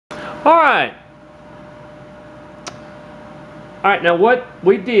Alright. Alright, now what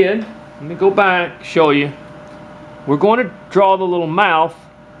we did, let me go back, show you. We're going to draw the little mouth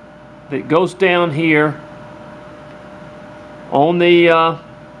that goes down here on the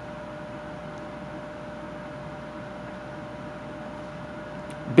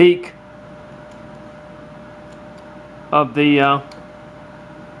beak of the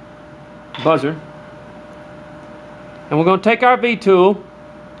Buzzard. And we're going to take our V tool,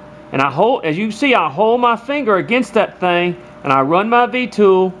 and I hold, as you see, I hold my finger against that thing and I run my V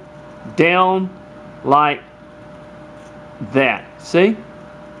tool down like that. See?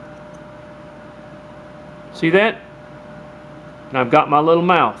 See that? And I've got my little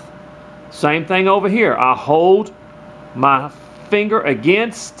mouth. Same thing over here. I hold my finger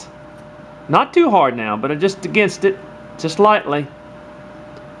against, not too hard now, but just against it, just lightly.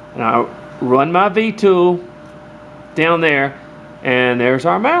 And I run my V tool down there, and there's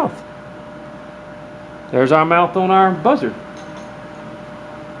our mouth. There's our mouth on our Buzzard.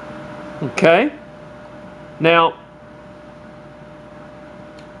 Okay. Now,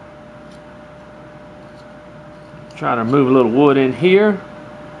 try to move a little wood in here.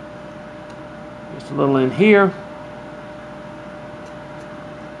 Just a little in here.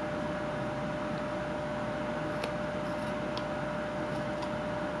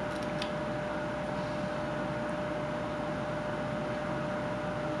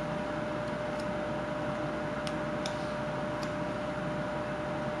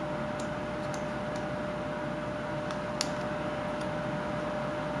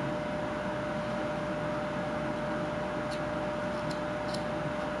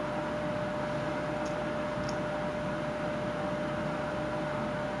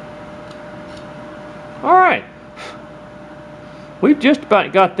 Alright, we've just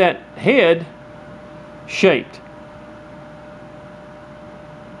about got that head shaped.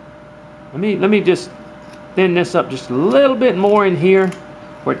 Let me just thin this up just a little bit more in here,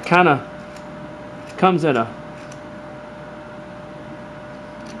 where it kind of comes at a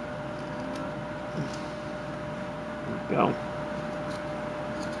go.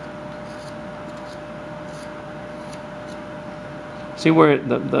 See where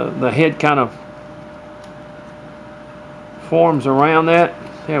the head kind of forms around that?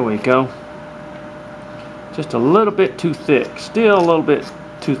 There we go. Just a little bit too thick. Still a little bit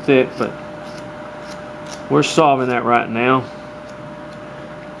too thick, but we're solving that right now.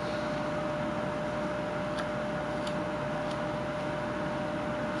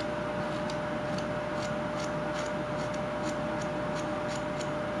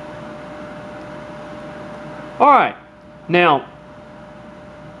 All right, now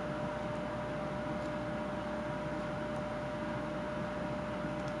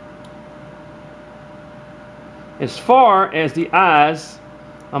as far as the eyes,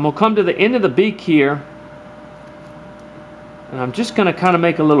 I'm going to come to the end of the beak here, and I'm just going to kind of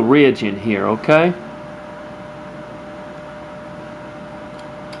make a little ridge in here, okay?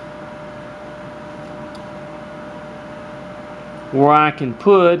 Where I can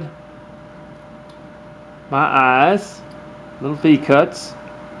put my eyes, little V cuts.